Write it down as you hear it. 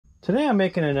Today I'm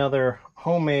making another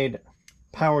homemade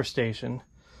power station,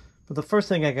 but the first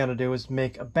thing I got to do is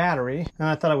make a battery, and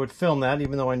I thought I would film that,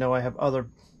 even though I know I have other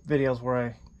videos where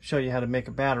I show you how to make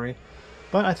a battery.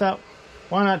 But I thought,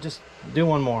 why not just do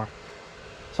one more?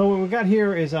 So what we got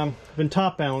here is I've been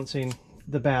top balancing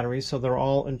the batteries, so they're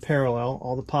all in parallel.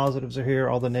 All the positives are here,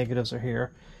 all the negatives are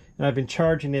here, and I've been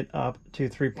charging it up to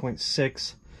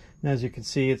 3.6, and as you can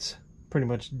see, it's pretty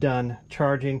much done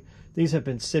charging. These have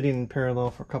been sitting in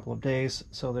parallel for a couple of days,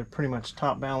 so they're pretty much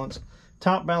top balanced.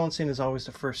 Top balancing is always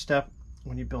the first step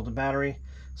when you build a battery.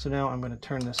 So now I'm going to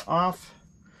turn this off,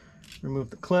 remove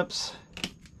the clips,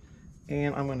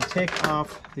 and I'm going to take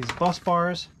off these bus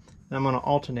bars, and I'm going to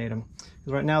alternate them.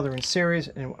 Because right now they're in series,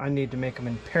 and I need to make them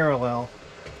in parallel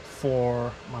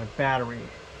for my battery.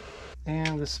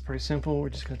 And this is pretty simple. We're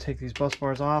just going to take these bus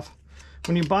bars off.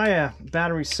 When you buy a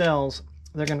battery cells,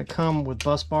 they're going to come with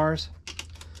bus bars,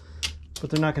 but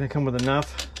they're not going to come with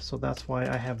enough, so that's why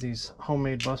I have these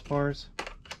homemade bus bars.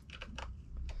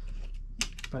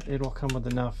 But it'll come with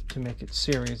enough to make it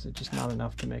series, it's just not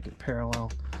enough to make it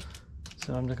parallel.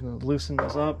 So I'm just going to loosen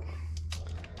those up.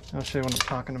 I'll show you what I'm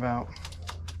talking about.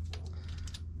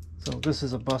 So this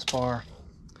is a bus bar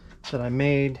that I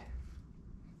made,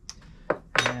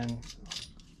 and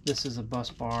this is a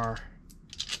bus bar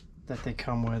that they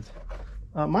come with.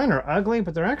 Mine are ugly,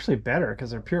 but they're actually better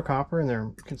because they're pure copper and they're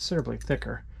considerably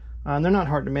thicker. And they're not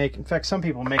hard to make. In fact, some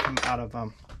people make them out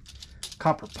of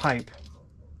copper pipe.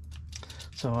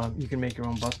 So you can make your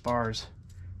own bus bars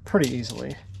pretty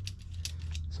easily.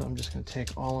 So I'm just going to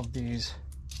take all of these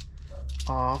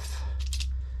off.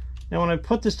 Now when I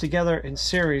put this together in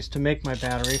series to make my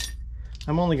battery,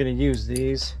 I'm only going to use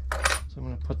these. So I'm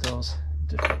going to put those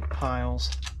in different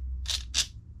piles.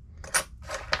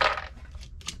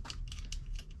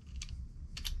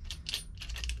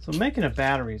 So making a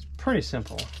battery is pretty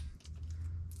simple,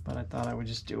 but I thought I would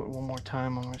just do it one more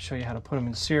time. I'm going to show you how to put them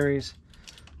in series.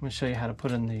 I'm going to show you how to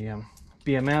put in the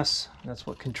BMS. That's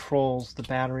what controls the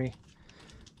battery.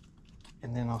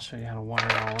 And then I'll show you how to wire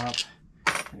it all up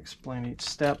and explain each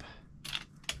step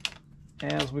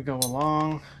as we go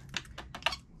along,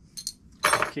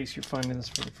 in case you're finding this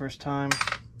for the first time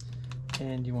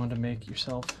and you want to make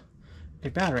yourself a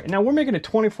battery. Now we're making a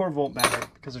 24-volt battery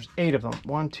because there's 8 of them.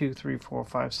 1, 2, 3, 4,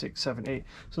 5, 6, 7, 8.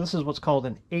 So this is what's called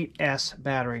an 8S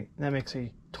battery. And that makes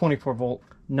a 24-volt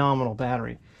nominal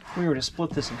battery. If we were to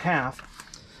split this in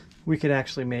half, we could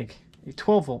actually make a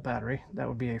 12-volt battery. That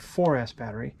would be a 4S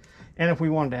battery. And if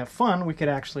we wanted to have fun, we could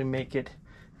actually make it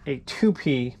a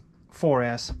 2P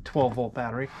 4S 12-volt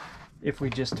battery if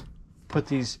we just put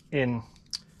these in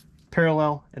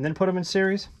parallel and then put them in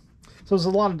series. So there's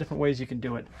a lot of different ways you can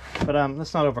do it, but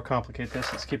let's not overcomplicate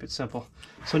this. Let's keep it simple.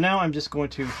 So now I'm just going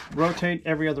to rotate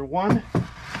every other one.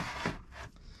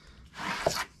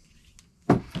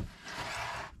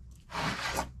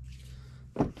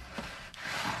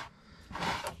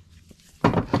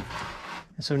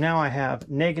 And so now I have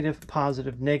negative,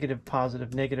 positive, negative,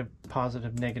 positive, negative,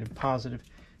 positive, negative, positive.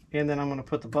 And then I'm going to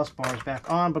put the bus bars back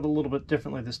on, but a little bit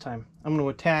differently this time. I'm going to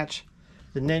attach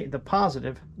the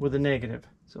positive with the negative.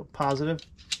 So positive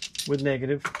with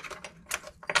negative,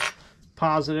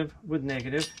 positive with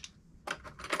negative,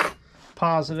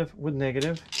 positive with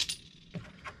negative,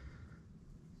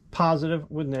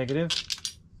 positive with negative,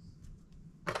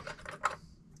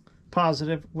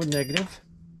 positive with negative,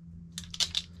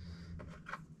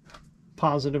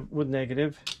 positive with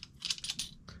negative,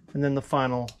 and then the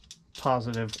final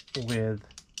positive with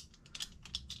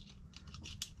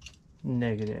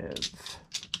negative.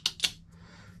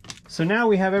 So now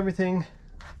we have everything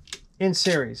in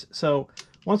series. So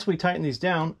once we tighten these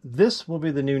down, this will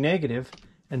be the new negative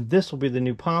and this will be the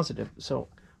new positive. So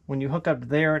when you hook up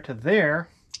there to there,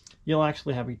 you'll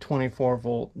actually have a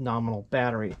 24-volt nominal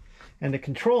battery. And to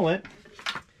control it,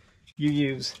 you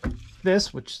use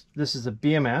this, which this is a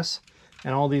BMS,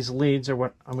 and all these leads are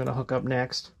what I'm going to hook up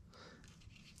next.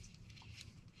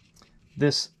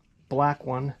 This black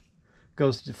one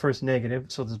goes to the first negative,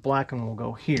 so this black one will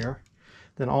go here.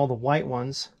 Then all the white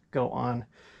ones go on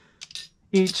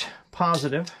each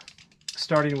positive,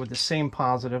 starting with the same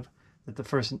positive that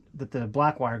the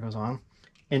black wire goes on,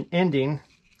 and ending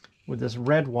with this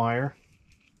red wire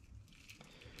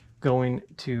going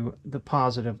to the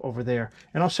positive over there.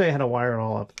 And I'll show you how to wire it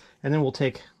all up. And then we'll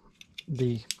take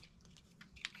the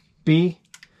B,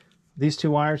 these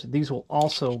two wires, these will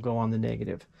also go on the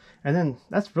negative. And then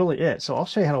that's really it. So I'll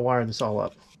show you how to wire this all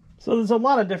up. So there's a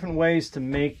lot of different ways to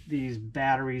make these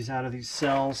batteries out of these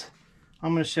cells.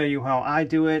 I'm going to show you how I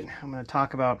do it. I'm going to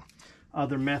talk about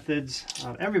other methods.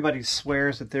 Everybody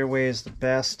swears that their way is the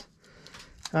best.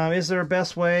 Is there a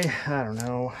best way? I don't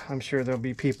know. I'm sure there'll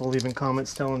be people leaving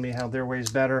comments telling me how their way is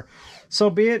better. So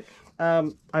be it.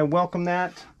 I welcome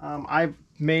that. I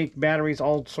make batteries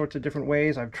all sorts of different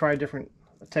ways. I've tried different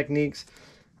techniques.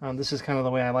 This is kind of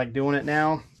the way I like doing it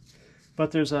now.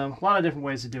 But there's a lot of different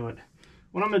ways to do it.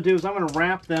 What I'm going to do is I'm going to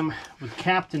wrap them with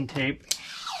Captain tape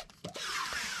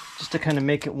just to kind of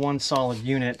make it one solid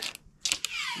unit.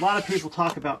 A lot of people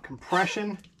talk about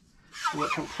compression.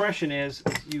 What compression is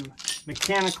you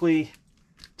mechanically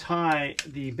tie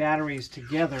the batteries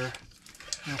together.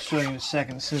 I'll show you in a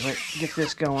second as soon as I get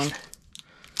this going.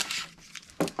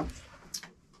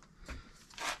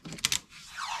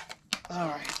 All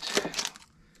right.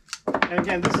 And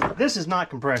again, this is not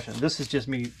compression. This is just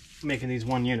me making these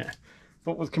one unit.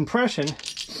 But with compression,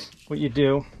 what you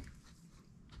do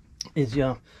is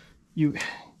you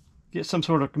get some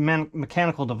sort of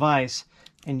mechanical device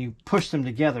and you push them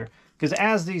together. Because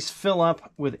as these fill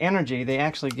up with energy, they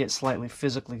actually get slightly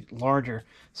physically larger.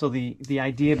 So the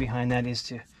idea behind that is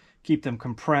to keep them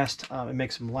compressed. It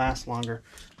makes them last longer.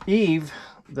 Eve,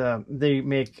 they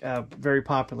make very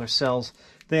popular cells.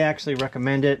 They actually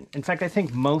recommend it. In fact, I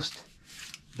think most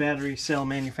battery cell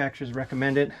manufacturers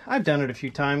recommend it. I've done it a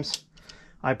few times.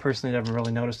 I personally never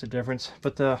really noticed a difference.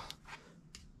 But the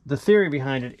theory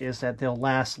behind it is that they'll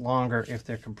last longer if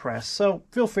they're compressed. So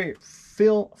feel free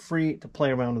to play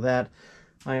around with that.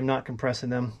 I am not compressing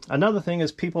them. Another thing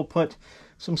is people put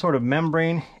some sort of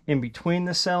membrane in between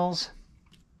the cells.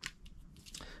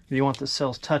 You want the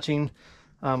cells touching.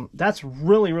 That's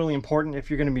really, really important if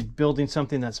you're going to be building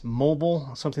something that's mobile,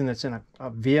 something that's in a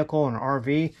vehicle, an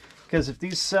RV. Because if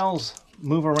these cells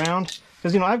move around,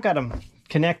 because I've got them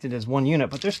connected as one unit,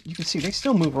 but you can see they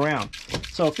still move around.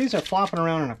 So if these are flopping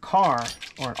around in a car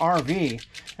or an RV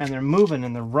and they're moving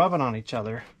and they're rubbing on each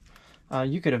other,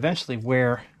 you could eventually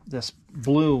wear this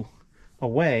blue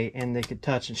away and they could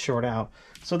touch and short out.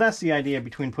 So that's the idea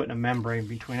between putting a membrane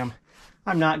between them.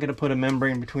 I'm not going to put a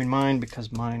membrane between mine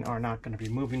because mine are not going to be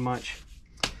moving much.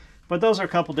 But those are a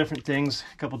couple different things,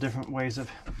 a couple different ways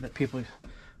that people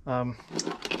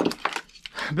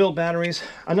build batteries.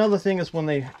 Another thing is when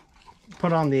they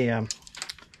put on the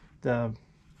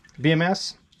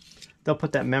BMS, they'll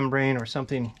put that membrane or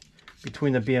something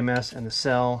between the BMS and the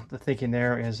cell. The thinking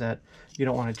there is that you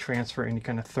don't want to transfer any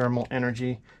kind of thermal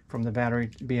energy from the battery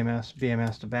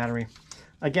BMS to battery.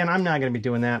 Again, I'm not going to be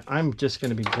doing that. I'm just going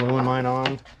to be gluing mine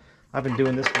on. I've been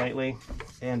doing this lately,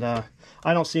 and I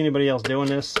don't see anybody else doing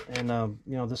this, and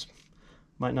this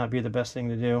might not be the best thing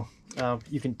to do.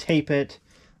 You can tape it.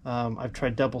 I've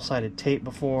tried double-sided tape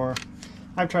before.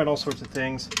 I've tried all sorts of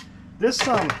things.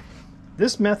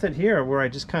 This method here, where I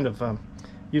just kind of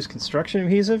use construction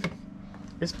adhesive,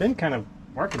 it's been kind of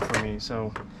working for me.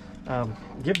 So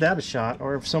give that a shot.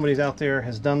 Or if somebody's out there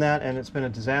has done that and it's been a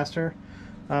disaster,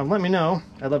 let me know.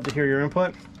 I'd love to hear your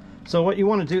input. So what you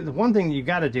want to do, the one thing you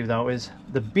got to do though, is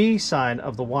the B side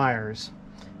of the wires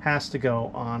has to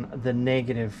go on the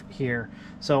negative here.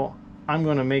 So I'm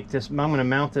going to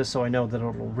mount this so I know that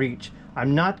it'll reach.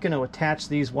 I'm not going to attach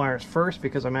these wires first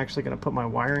because I'm actually going to put my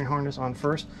wiring harness on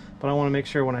first, but I want to make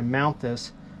sure when I mount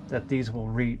this that these will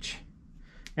reach,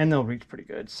 and they'll reach pretty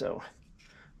good. So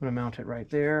I'm going to mount it right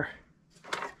there.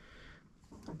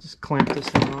 Just clamp this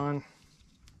thing on.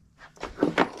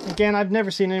 Again, I've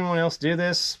never seen anyone else do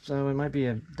this, so it might be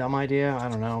a dumb idea. I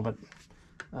don't know, but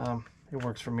it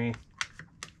works for me.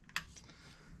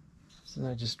 So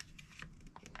I just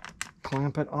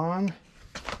clamp it on. Make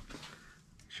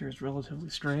sure it's relatively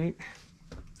straight.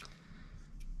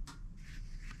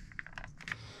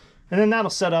 And then that'll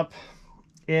set up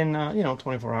in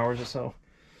 24 hours or so.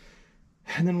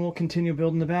 And then we'll continue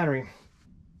building the battery.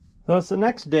 So it's the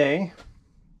next day.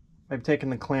 I've taken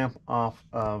the clamp off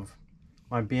of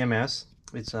my BMS.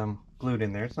 It's glued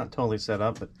in there. It's not totally set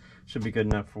up, but should be good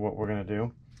enough for what we're going to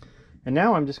do. And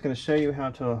now I'm just going to show you how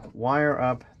to wire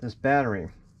up this battery.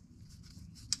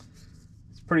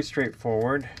 It's pretty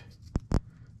straightforward.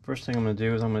 First thing I'm going to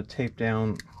do is I'm going to tape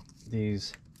down the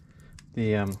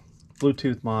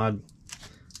Bluetooth mod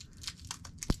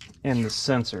and the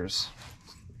sensors.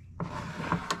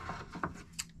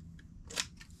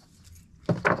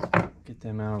 Get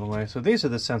them out of the way. So these are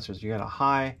the sensors. You got a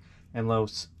high and low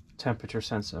temperature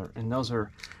sensor, and those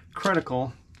are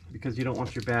critical because you don't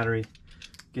want your battery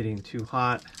getting too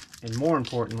hot, and more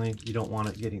importantly, you don't want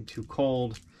it getting too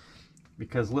cold,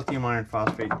 because lithium iron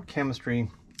phosphate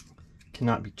chemistry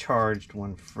cannot be charged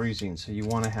when freezing. So you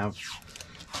want to have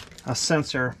a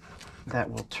sensor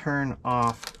that will turn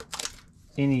off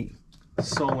any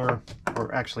solar,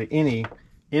 or actually any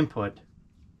input,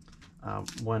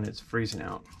 when it's freezing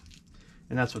out.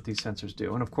 And that's what these sensors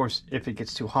do. And of course, if it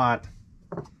gets too hot,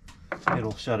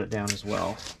 it'll shut it down as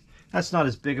well. That's not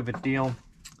as big of a deal.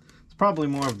 It's probably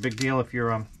more of a big deal if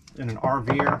you're in an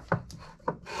RVer.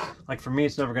 Like for me,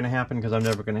 it's never going to happen because I'm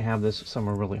never going to have this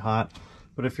somewhere really hot.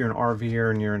 But if you're an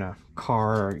RVer and you're in a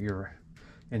car or you're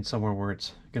in somewhere where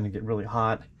it's going to get really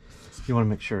hot, you want to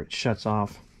make sure it shuts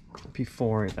off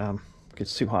before it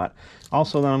gets too hot.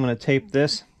 Also, then I'm going to tape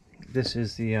this. This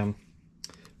is the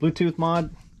Bluetooth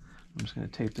mod. I'm just going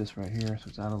to tape this right here so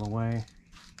it's out of the way.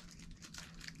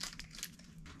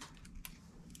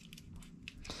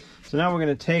 So now we're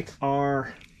going to take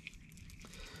our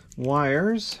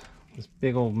wires, this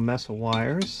big old mess of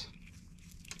wires.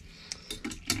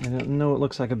 I don't know, it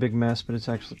looks like a big mess, but it's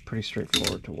actually pretty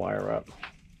straightforward to wire up.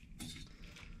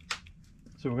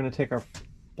 So we're going to take our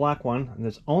black one, and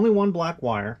there's only one black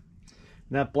wire,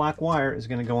 and that black wire is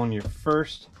going to go on your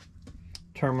first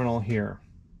terminal here.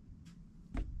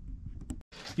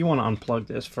 You want to unplug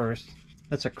this first.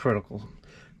 That's a crucial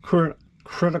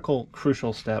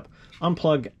step.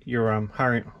 Unplug your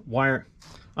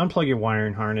unplug your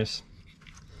wiring harness.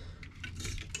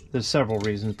 There's several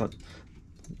reasons, but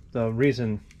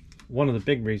one of the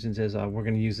big reasons is we're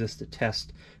going to use this to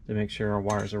test to make sure our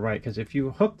wires are right. Because if you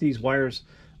hook these wires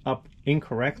up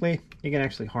incorrectly, you can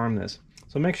actually harm this.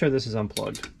 So make sure this is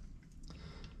unplugged.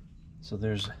 So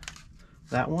there's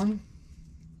that one.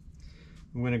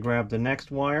 I'm going to grab the next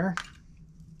wire.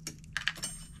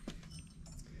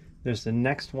 There's the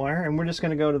next wire, and we're just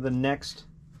going to go to the next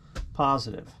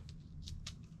positive.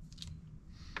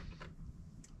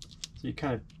 So you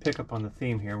kind of pick up on the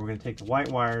theme here. We're going to take the white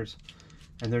wires,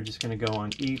 and they're just going to go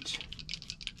on each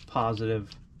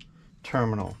positive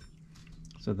terminal.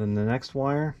 So then the next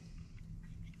wire,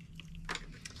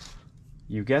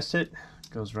 you guessed it,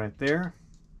 goes right there.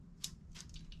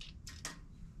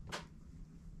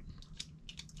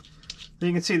 So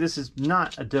you can see this is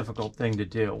not a difficult thing to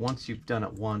do. Once you've done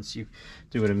it once, you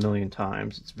do it a million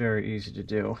times. It's very easy to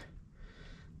do.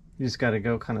 You just got to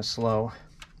go kind of slow.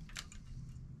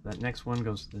 That next one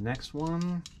goes to the next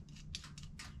one.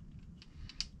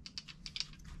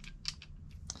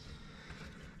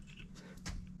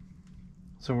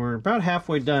 So we're about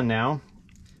halfway done now.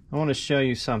 I want to show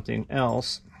you something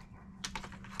else.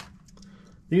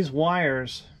 These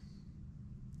wires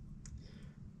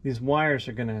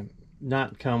are going to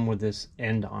not come with this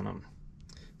end on them.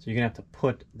 So you're going to have to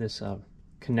put this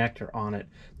connector on it.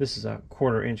 This is a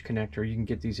 1/4 inch connector. You can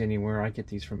get these anywhere. I get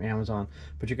these from Amazon.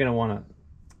 But you're going to want to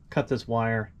cut this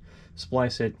wire,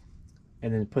 splice it,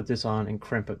 and then put this on and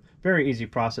crimp it. Very easy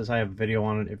process. I have a video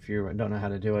on it if you don't know how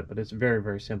to do it, but it's very,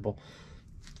 very simple.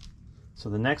 So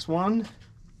the next one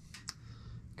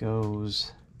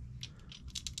goes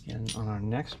again on our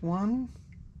next one.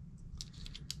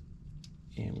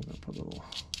 And we're going to put a little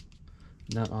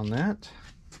nut on that.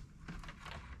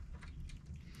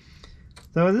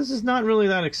 So this is not really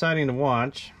that exciting to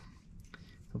watch.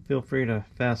 So feel free to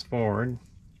fast forward.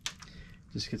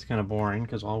 This gets kind of boring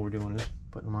because all we're doing is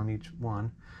putting them on each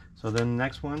one. So then the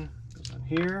next one goes on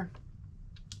here.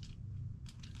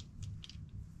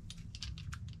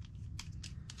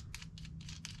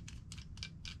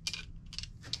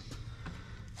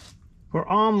 We're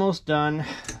almost done.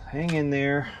 Hang in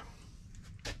there.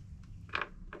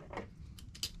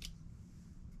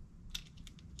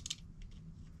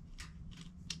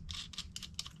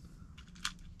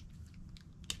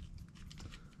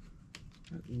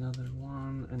 Another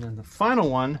one, and then the final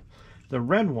one, the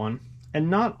red one. And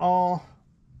not all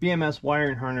BMS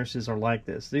wiring harnesses are like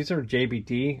this. These are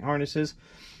JBD harnesses.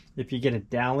 If you get a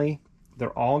Dally,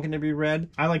 they're all going to be red.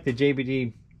 I like the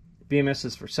JBD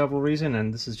BMSs for several reasons,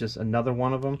 and this is just another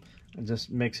one of them. It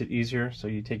just makes it easier. So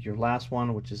you take your last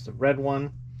one, which is the red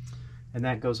one, and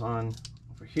that goes on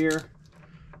over here,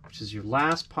 which is your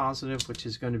last positive, which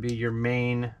is going to be your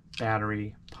main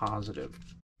battery positive.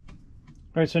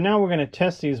 All right, so now we're going to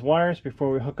test these wires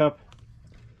before we hook up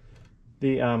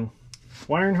the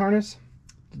wiring harness.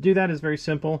 To do that is very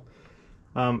simple.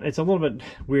 It's a little bit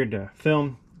weird to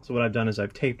film, so what I've done is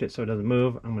I've taped it so it doesn't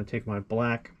move. I'm going to take my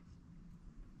black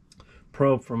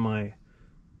probe from my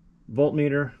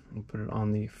voltmeter and put it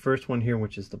on the first one here,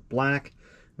 which is the black.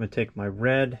 I'm going to take my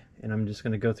red, and I'm just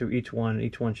going to go through each one.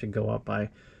 Each one should go up by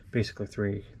basically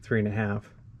 3.5.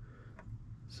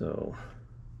 So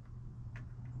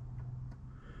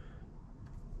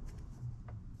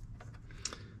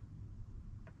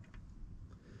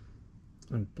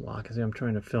and block it. I'm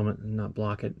trying to film it and not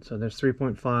block it. So there's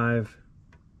 3.5,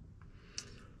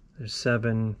 there's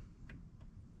 7,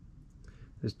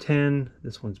 there's 10.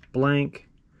 This one's blank.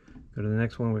 Go to the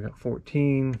next one. We got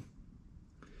 14,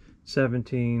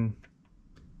 17.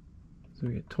 So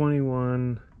we get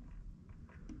 21,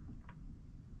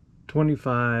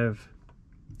 25,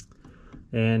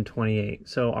 and 28.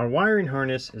 So our wiring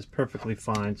harness is perfectly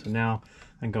fine. So now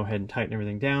I can go ahead and tighten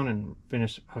everything down and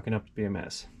finish hooking up the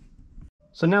BMS.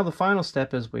 So now the final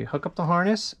step is we hook up the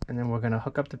harness, and then we're going to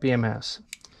hook up the BMS.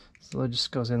 So it just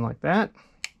goes in like that.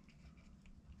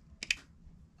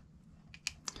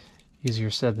 Easier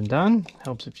said than done.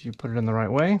 Helps if you put it in the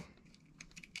right way.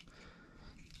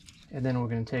 And then we're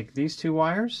going to take these two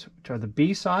wires, which are the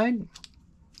B side.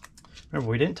 Remember,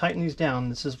 we didn't tighten these down.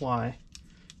 This is why.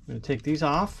 We're going to take these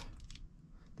off,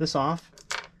 this off.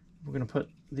 We're going to put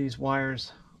these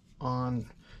wires on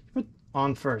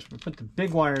first. We put the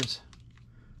big wires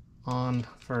on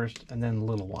first, and then the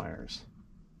little wires.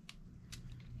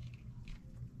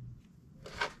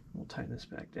 We'll tighten this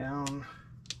back down.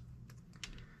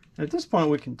 And at this point,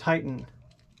 we can tighten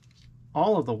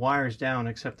all of the wires down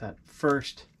except that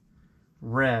first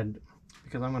red,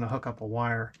 because I'm going to hook up a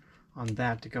wire on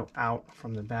that to go out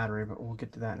from the battery, but we'll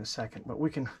get to that in a second. But we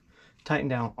can tighten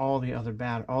down all the other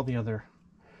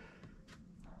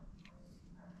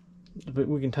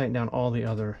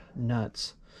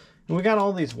nuts. And we got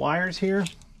all these wires here,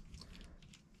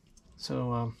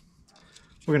 so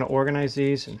we're going to organize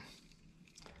these and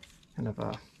kind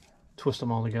of twist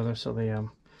them all together so they're a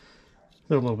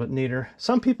little bit neater.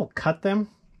 Some people cut them.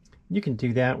 You can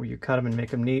do that where you cut them and make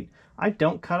them neat. I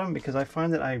don't cut them because I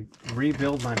find that I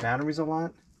rebuild my batteries a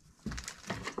lot.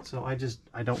 So I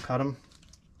don't cut them.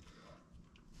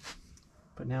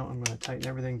 But now I'm going to tighten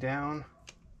everything down.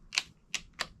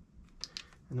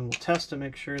 And then we'll test to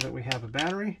make sure that we have a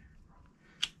battery.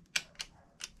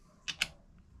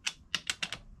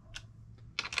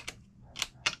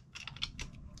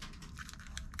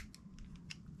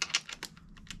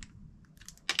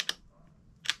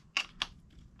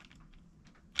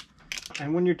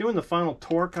 And when you're doing the final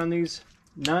torque on these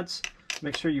nuts,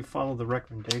 make sure you follow the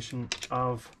recommendation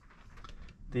of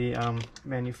the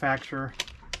manufacturer.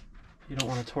 You don't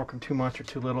want to torque them too much or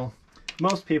too little.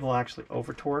 Most people actually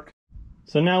over torque.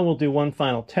 So now we'll do one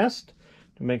final test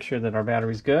to make sure that our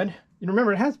battery's good. You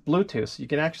remember, it has Bluetooth, so you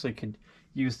can actually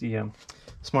use the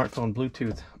smartphone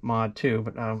Bluetooth mod too.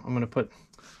 But I'm going to put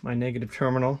my negative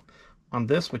terminal on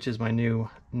this, which is my new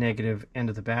negative end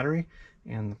of the battery,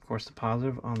 and of course the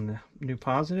positive on the new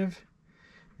positive.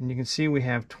 And you can see we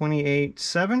have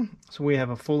 28.7, so we have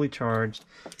a fully charged,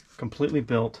 completely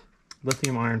built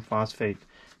lithium iron phosphate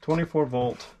 24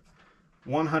 volt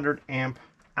 100 amp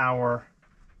hour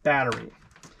battery.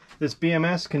 This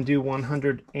BMS can do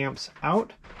 100 amps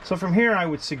out. So from here I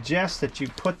would suggest that you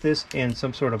put this in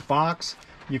some sort of box.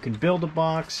 You can build a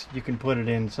box, you can put it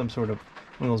in some sort of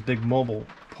one of those big mobile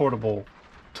portable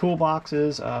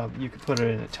toolboxes. You could put it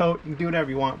in a tote. You can do whatever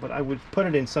you want, but I would put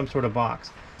it in some sort of box.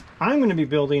 I'm going to be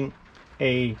building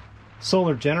a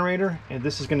solar generator, and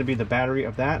this is going to be the battery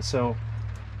of that. So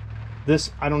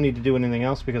this, I don't need to do anything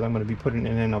else because I'm going to be putting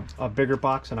it in a bigger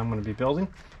box that I'm going to be building.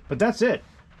 But that's it.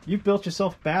 You've built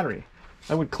yourself a battery.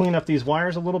 I would clean up these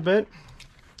wires a little bit,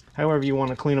 however you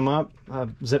want to clean them up,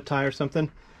 zip tie or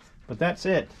something. But that's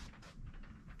it.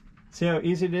 See how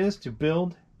easy it is to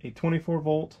build a 24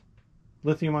 volt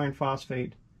lithium iron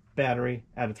phosphate battery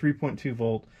out of 3.2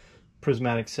 volt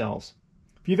prismatic cells.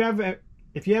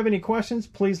 If you have any questions,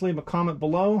 please leave a comment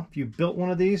below. If you built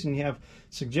one of these and you have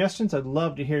suggestions, I'd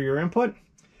love to hear your input.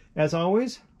 As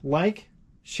always, like,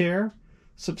 share,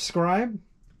 subscribe,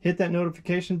 hit that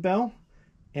notification bell,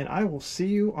 and I will see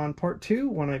you on part 2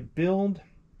 when I build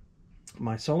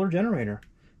my solar generator.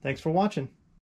 Thanks for watching.